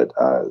this, but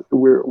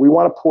we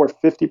want to pour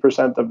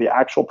 50% of the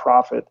actual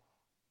profit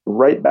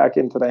right back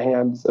into the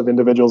hands of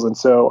individuals. And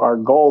so our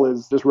goal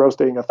is just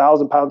roasting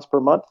 1,000 pounds per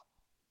month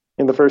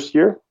in the first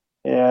year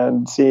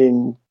and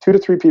seeing 2 to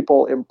 3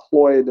 people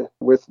employed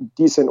with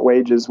decent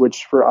wages,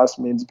 which for us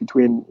means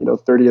between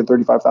 $30,000 and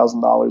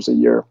 $35,000 a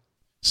year.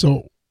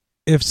 So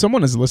if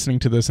someone is listening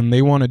to this and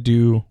they want to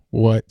do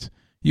what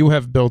you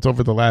have built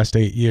over the last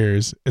 8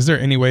 years, is there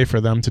any way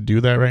for them to do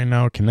that right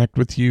now, connect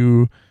with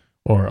you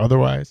or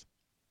otherwise?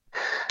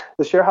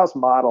 The share house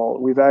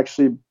model, we've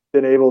actually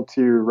been able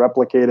to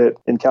replicate it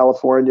in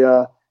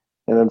California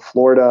and in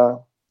Florida,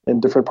 in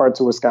different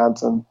parts of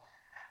Wisconsin.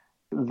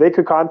 They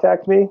could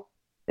contact me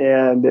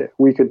and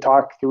we could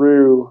talk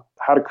through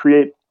how to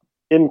create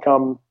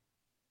income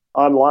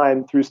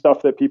online through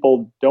stuff that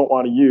people don't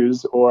want to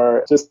use,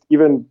 or just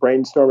even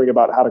brainstorming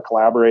about how to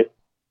collaborate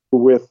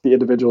with the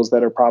individuals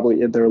that are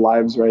probably in their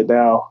lives right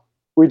now.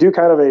 We do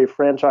kind of a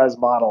franchise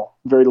model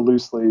very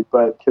loosely,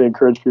 but can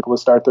encourage people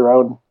to start their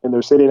own in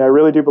their city. And I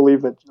really do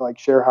believe that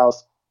share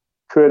house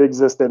could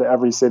exist in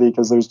every city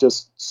because there's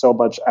just so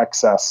much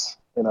excess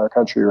in our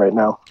country right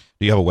now.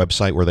 Do you have a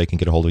website where they can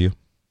get a hold of you?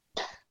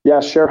 Yeah,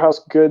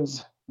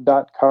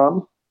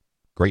 sharehousegoods.com.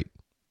 Great.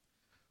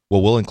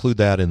 Well, we'll include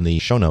that in the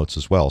show notes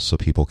as well, so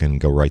people can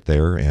go right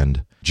there.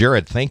 And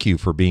Jared, thank you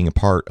for being a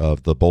part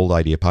of the Bold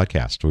Idea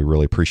podcast. We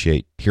really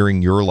appreciate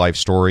hearing your life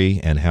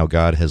story and how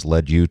God has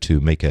led you to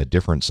make a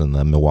difference in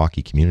the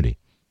Milwaukee community.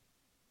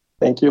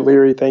 Thank you,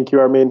 Leary. Thank you,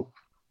 Armin.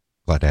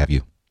 Glad to have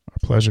you. Our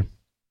pleasure.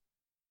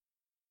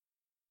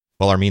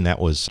 Well, Armin, that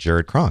was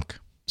Jared Kronk.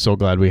 So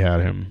glad we had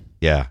him.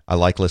 Yeah, I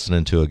like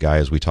listening to a guy,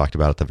 as we talked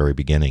about at the very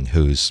beginning,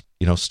 who's,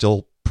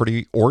 still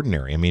pretty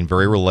ordinary. I mean,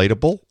 very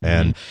relatable,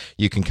 and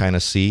you can kind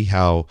of see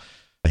how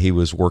he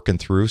was working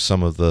through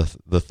some of the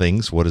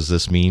things. What does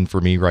this mean for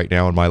me right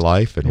now in my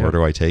life, and where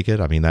do I take it?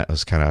 I mean, that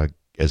was kind of,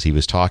 as he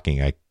was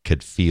talking, I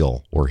could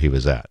feel where he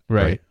was at.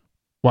 Right.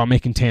 While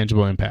making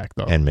tangible impact,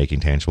 though. And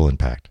making tangible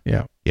impact.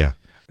 Yeah. Yeah.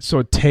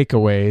 So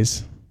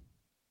takeaways.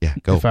 Yeah,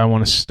 go. If I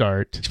want to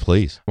start.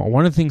 Please. Well,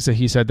 one of the things that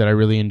he said that I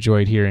really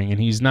enjoyed hearing, and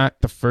he's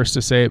not the first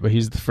to say it, but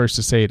he's the first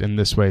to say it in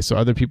this way. So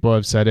other people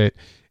have said it,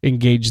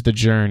 engage the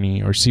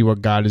journey or see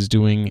what God is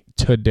doing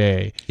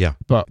today. Yeah.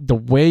 But the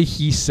way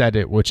he said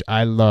it, which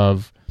I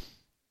love,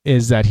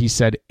 is that he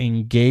said,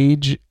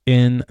 engage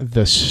in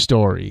the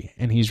story.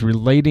 And he's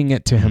relating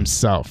it to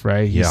himself,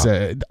 right? He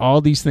said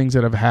all these things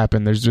that have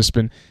happened, there's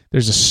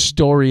a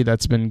story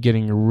that's been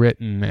getting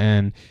written,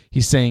 and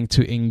he's saying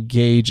to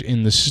engage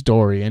in the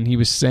story. And he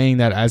was saying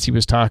that as he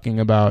was talking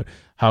about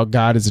how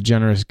God is a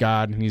generous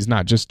God, and he's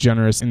not just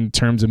generous in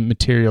terms of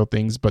material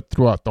things, but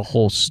throughout the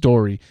whole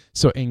story.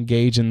 So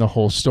engage in the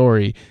whole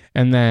story.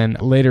 And then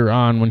later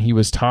on, when he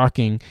was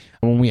talking,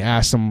 when we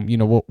asked him,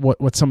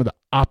 what's some of the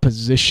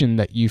opposition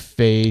that you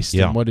faced,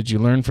 and what did you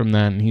learn from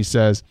that? And he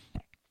said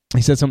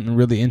something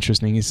really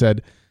interesting. He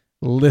said,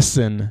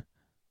 listen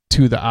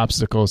to the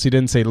obstacles. He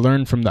didn't say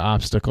learn from the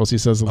obstacles. He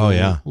says,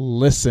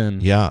 listen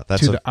to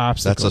the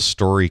obstacles. That's a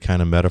story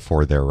kind of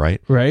metaphor there,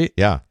 right? Right?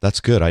 Yeah, that's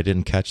good. I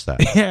didn't catch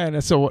that. Yeah,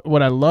 and so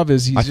what I love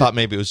is I thought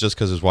maybe it was just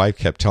because his wife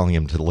kept telling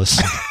him to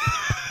listen.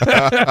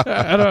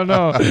 I don't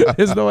know.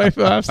 Is the wife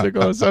an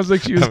obstacle? It sounds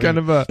like she was kind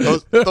of a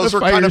those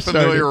were kind of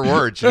familiar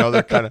words.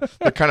 They're kind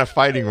of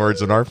fighting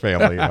words in our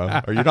family.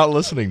 Are you not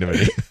listening to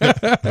me?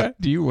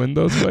 Do you win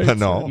those fights?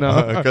 No,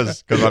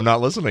 because I'm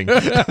not listening.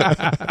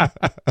 But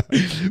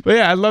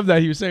yeah, I love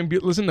that he was saying,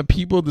 listen to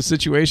people, the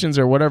situations,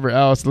 or whatever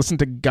else. Listen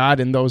to God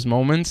in those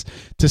moments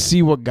to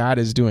see what God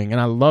is doing, and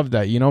I love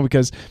that.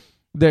 Because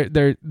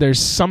there's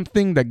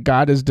something that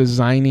God is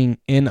designing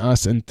in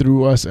us and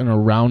through us and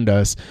around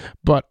us.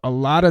 But a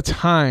lot of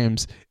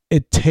times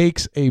it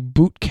takes a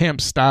boot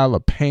camp style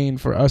of pain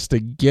for us to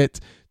get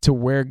to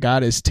where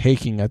God is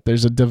taking it.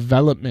 There's a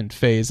development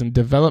phase, and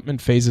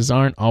development phases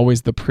aren't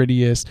always the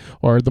prettiest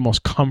or the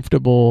most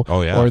comfortable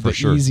or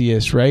the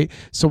easiest, right?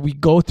 So we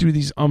go through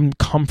these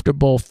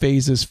uncomfortable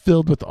phases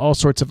filled with all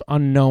sorts of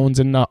unknowns,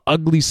 and the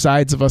ugly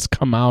sides of us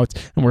come out,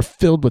 and we're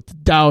filled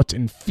with doubt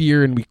and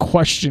fear, and we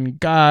question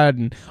God,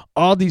 and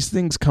all these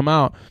things come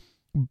out.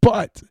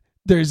 But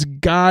there's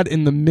God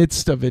in the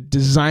midst of it,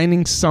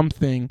 designing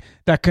something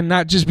that can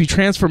not just be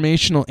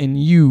transformational in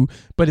you,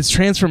 but it's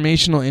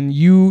transformational in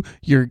you,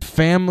 your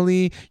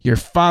family, your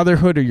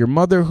fatherhood or your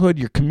motherhood,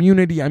 your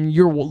community. I mean,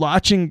 you're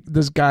watching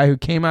this guy who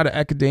came out of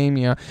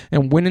academia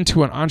and went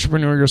into an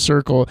entrepreneurial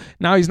circle.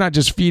 Now he's not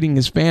just feeding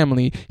his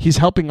family, he's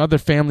helping other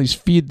families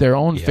feed their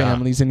own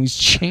families, and he's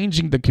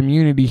changing the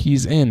community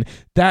he's in.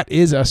 That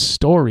is a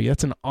story.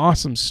 That's an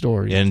awesome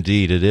story.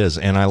 Indeed, it is.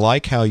 And I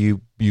like how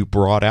you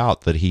brought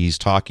out that he's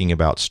talking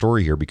about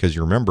story here, because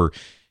you remember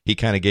he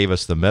kind of gave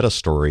us the meta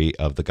story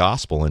of the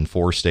gospel in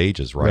 4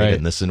 stages, right?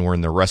 And we're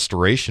in the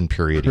restoration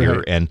period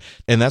here, and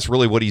that's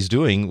really what he's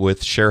doing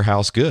with Share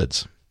House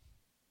Goods.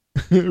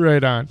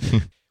 Right on.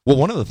 Well,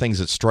 one of the things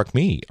that struck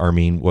me,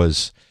 Armin,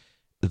 was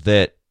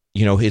that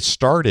it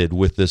started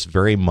with this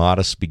very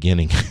modest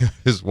beginning.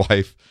 His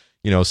wife,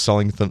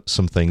 selling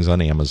some things on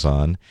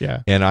Amazon.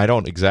 Yeah. And I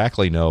don't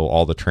exactly know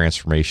all the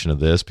transformation of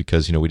this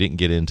because, we didn't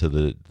get into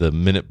the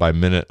minute by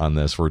minute on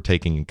this. We're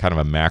taking kind of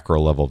a macro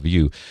level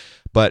view.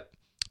 But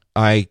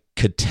I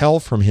could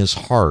tell from his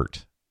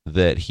heart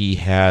that he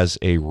has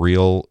a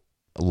real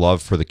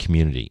love for the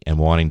community and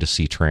wanting to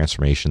see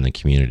transformation in the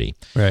community.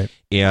 Right.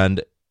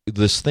 And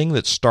this thing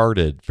that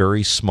started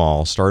very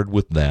small, started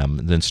with them,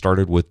 and then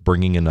started with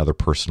bringing another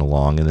person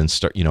along, and then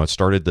it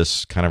started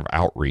this kind of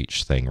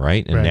outreach thing,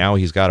 right? And now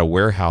he's got a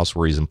warehouse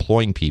where he's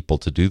employing people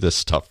to do this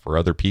stuff for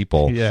other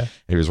people. Yeah,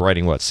 he was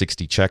writing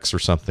 60 checks or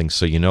something,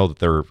 so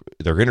that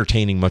they're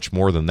entertaining much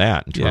more than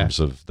that in terms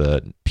of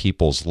the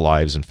people's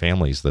lives and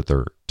families that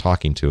they're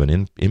talking to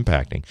and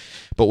impacting.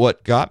 But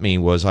what got me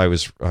was I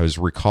was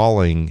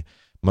recalling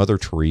Mother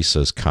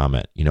Teresa's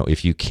comment.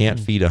 If you can't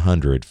feed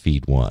 100,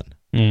 feed one.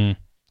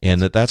 And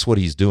that's what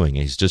he's doing.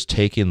 He's just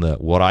taking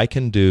what I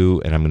can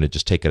do, and I'm going to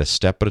just take it a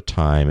step at a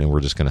time, and we're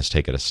just going to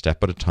take it a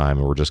step at a time,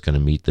 and we're just going to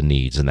meet the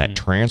needs. And that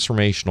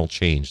transformational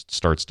change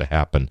starts to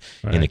happen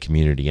in a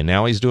community. And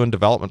now he's doing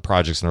development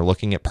projects, and they're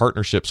looking at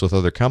partnerships with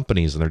other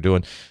companies, and they're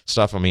doing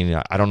stuff. I mean,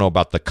 I don't know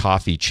about the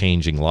coffee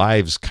changing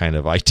lives kind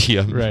of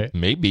idea,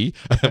 maybe,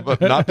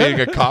 but not being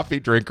a coffee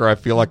drinker, I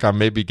feel like I'm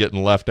maybe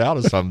getting left out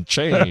of some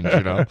change,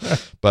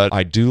 But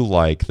I do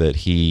like that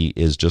he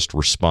is just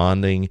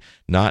responding,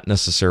 not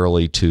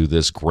necessarily to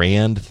this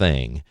grand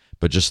thing,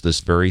 but just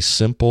this very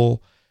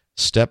simple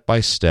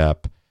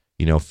step-by-step,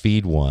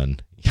 feed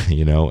one,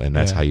 and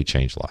that's how you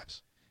change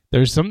lives.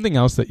 There's something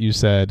else that you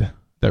said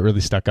that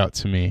really stuck out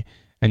to me,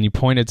 and you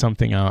pointed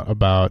something out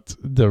about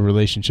the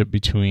relationship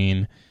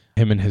between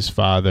him and his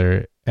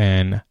father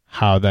and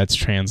how that's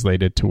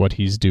translated to what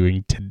he's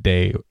doing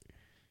today.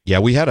 Yeah,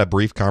 we had a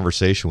brief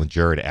conversation with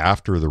Jared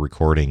after the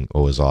recording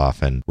was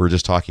off, and we were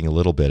just talking a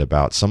little bit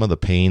about some of the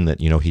pain that,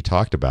 he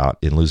talked about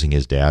in losing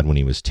his dad when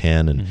he was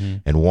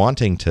 10 and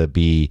wanting to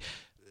be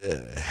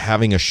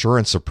having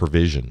assurance of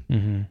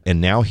provision. And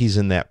now he's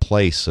in that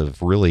place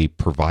of really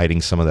providing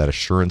some of that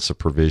assurance of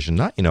provision,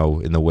 not,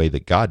 in the way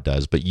that God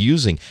does, but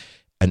using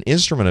an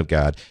instrument of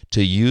God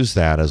to use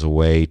that as a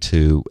way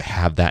to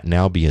have that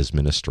now be his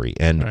ministry.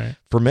 And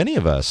for many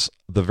of us,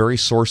 the very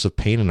source of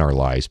pain in our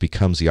lives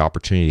becomes the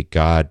opportunity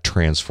God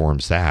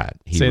transforms that.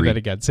 Say that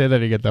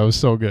again. That was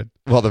so good.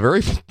 Well,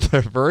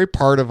 the very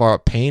part of our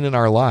pain in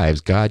our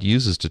lives, God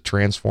uses to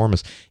transform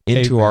us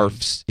into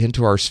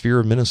our sphere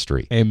of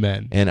ministry.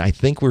 Amen. And I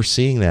think we're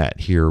seeing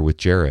that here with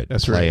Jared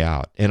play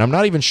out. And I'm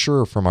not even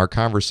sure from our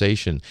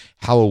conversation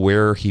how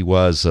aware he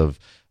was of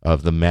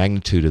the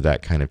magnitude of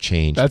that kind of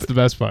change. That's the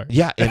best part.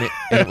 Yeah, and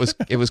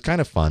it was kind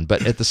of fun,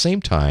 but at the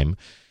same time,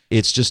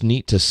 it's just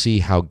neat to see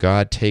how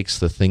God takes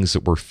the things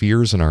that were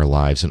fears in our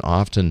lives and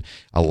often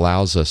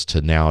allows us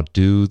to now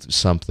do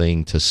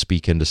something to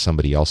speak into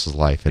somebody else's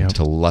life and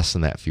to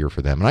lessen that fear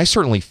for them. And I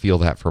certainly feel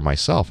that for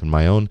myself in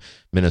my own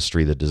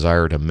ministry, the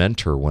desire to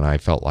mentor when I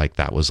felt like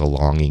that was a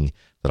longing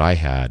that I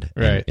had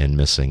and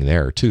missing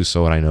there too.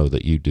 So I know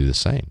that you do the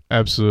same.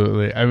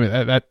 Absolutely. I mean,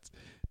 that's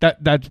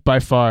by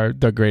far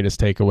the greatest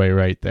takeaway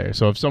right there.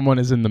 So if someone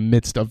is in the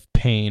midst of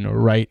pain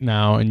right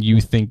now and you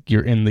think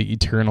you're in the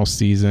eternal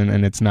season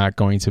and it's not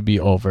going to be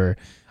over,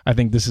 I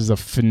think this is a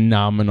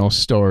phenomenal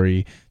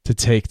story to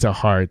take to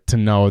heart, to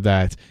know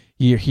that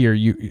you're here,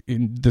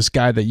 this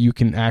guy that you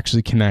can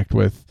actually connect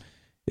with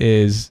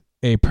is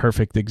a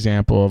perfect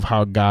example of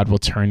how God will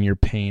turn your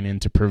pain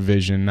into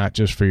provision, not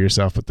just for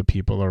yourself, but the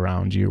people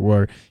around you,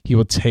 where he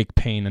will take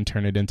pain and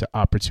turn it into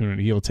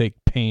opportunity. He will take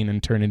pain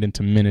and turn it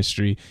into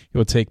ministry. He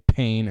will take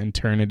pain and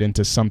turn it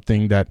into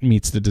something that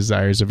meets the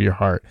desires of your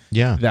heart.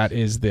 Yeah. That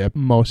is the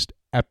most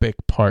epic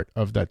part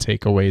of that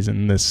takeaways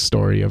in this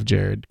story of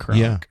Jared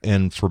Kronk. Yeah,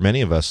 and for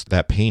many of us,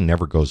 that pain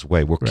never goes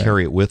away. We'll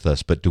carry it with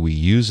us, but do we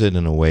use it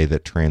in a way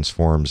that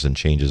transforms and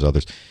changes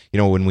others?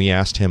 When we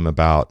asked him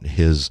about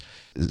his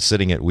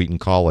sitting at Wheaton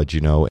College,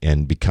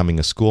 and becoming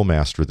a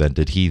schoolmaster, then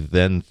did he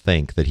then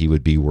think that he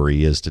would be where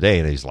he is today?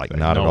 And he's like,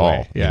 not at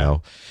all,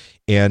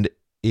 And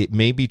it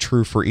may be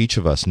true for each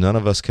of us. None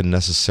of us can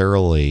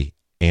necessarily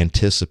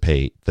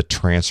anticipate the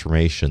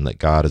transformation that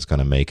God is going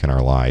to make in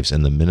our lives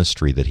and the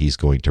ministry that he's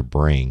going to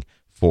bring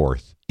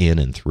forth in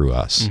and through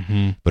us.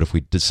 But if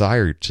we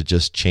desire to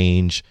just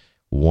change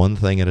one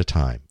thing at a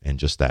time and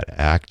just that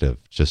act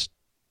of just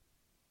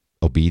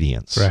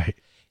obedience,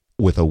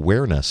 with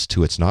awareness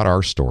to it's not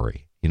our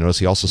story. Notice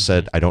he also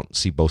said, I don't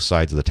see both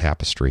sides of the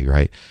tapestry,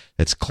 right?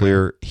 It's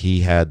clear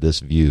he had this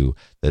view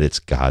that it's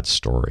God's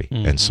story.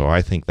 And so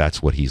I think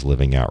that's what he's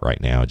living out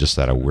right now, just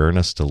that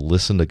awareness to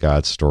listen to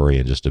God's story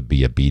and just to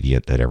be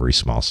obedient at every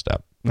small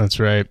step. That's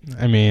right.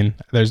 I mean,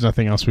 there's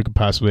nothing else we could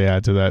possibly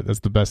add to that. That's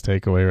the best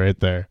takeaway right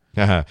there.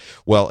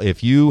 Well,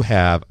 if you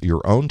have your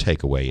own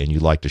takeaway and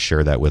you'd like to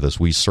share that with us,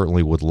 we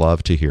certainly would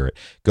love to hear it.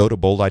 Go to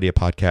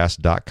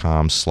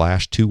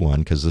boldideapodcast.com/21,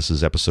 because this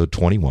is episode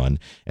 21,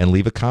 and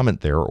leave a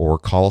comment there or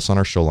call us on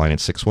our show line at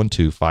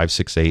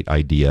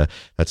 612-568-IDEA.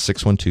 That's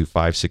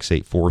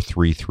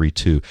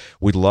 612-568-4332.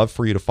 We'd love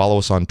for you to follow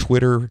us on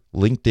Twitter,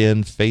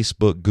 LinkedIn,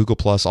 Facebook, Google+,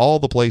 all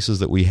the places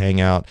that we hang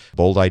out.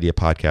 Bold Idea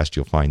Podcast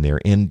you'll find there.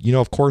 And,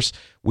 of course,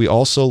 we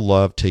also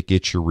love to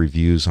get your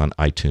reviews on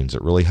iTunes.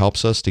 It really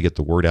helps us to get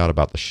the word out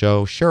about the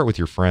show. Share it with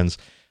your friends.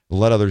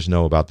 Let others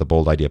know about the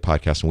Bold Idea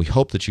Podcast. And we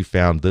hope that you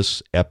found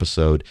this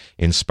episode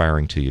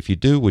inspiring to you. If you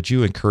do, would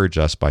you encourage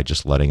us by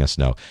just letting us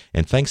know?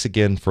 And thanks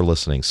again for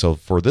listening. So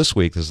for this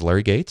week, this is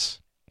Larry Gates.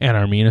 And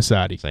Armin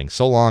Asadi. Saying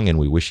so long, and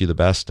we wish you the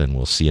best, and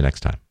we'll see you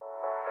next time.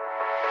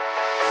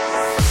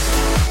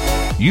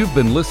 You've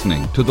been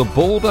listening to the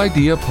Bold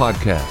Idea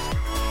Podcast.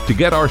 To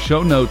get our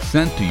show notes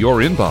sent to your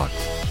inbox,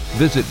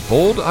 visit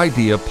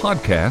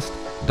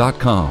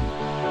boldideapodcast.com.